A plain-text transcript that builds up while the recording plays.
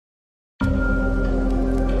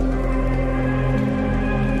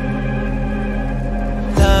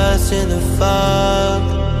fog.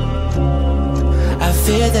 I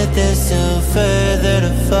fear that there's still further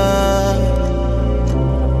to fall.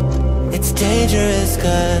 It's dangerous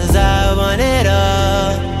cause I want it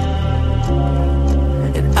all,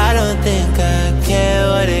 and I don't think I care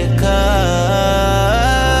what it costs.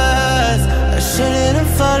 I shouldn't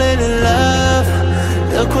have fallen in love.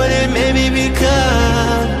 Look what it made me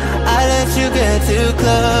become. I let you get too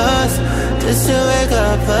close just to wake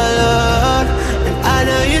up alone. And I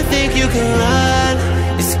know you think you can run.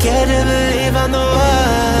 You're scared to believe I'm the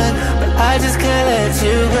one, but I just can't let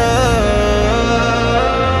you go.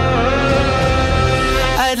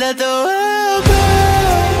 I'd let the world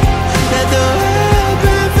burn, let the world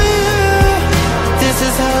burn for you. This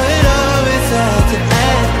is how it always had to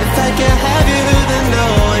end. If I can't have you, then no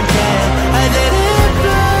one can. I'd let it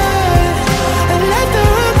burn, and let the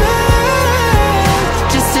world burn,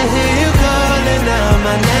 just to hear you calling out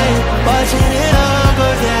my name, watching it all go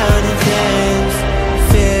down in flames.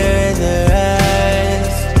 Fear in their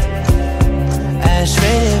eyes, ash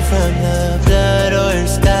raining from the blood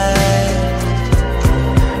orange sky.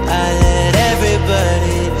 I let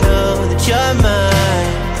everybody know that you're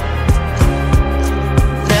mine.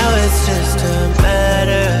 Now it's just a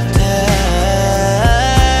matter of time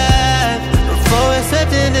before we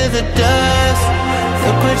slipped into the dust.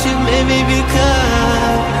 Look what you made me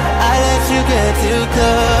become. I let you get too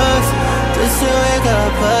close just to wake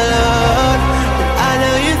up alone. And I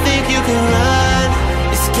know you think you can run.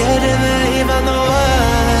 You're scared to believe I'm the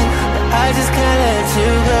one, but I just can't let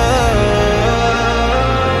you go.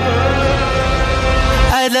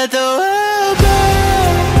 I'd let the world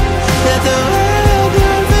burn, let the world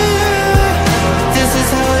burn for you. This is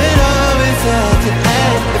how it always had to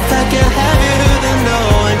end. If I can't have you, then no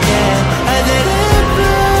one can. I'd let it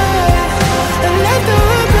burn, and let the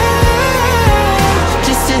world burn,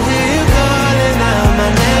 just to hear you calling out my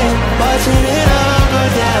name, watching it all go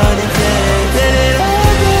down in flames. Let it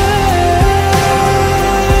all burn.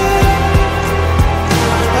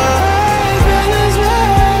 Oh, I've been this way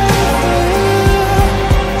for you.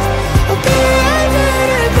 I'll be right there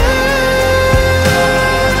to burn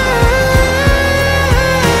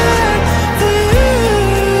for you.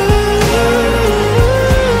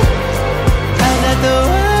 I let the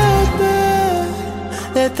world burn,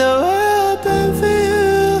 let the world burn for you.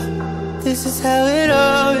 This is how it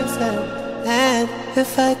always ends. And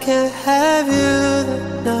if I can't have you,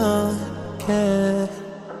 then no one can.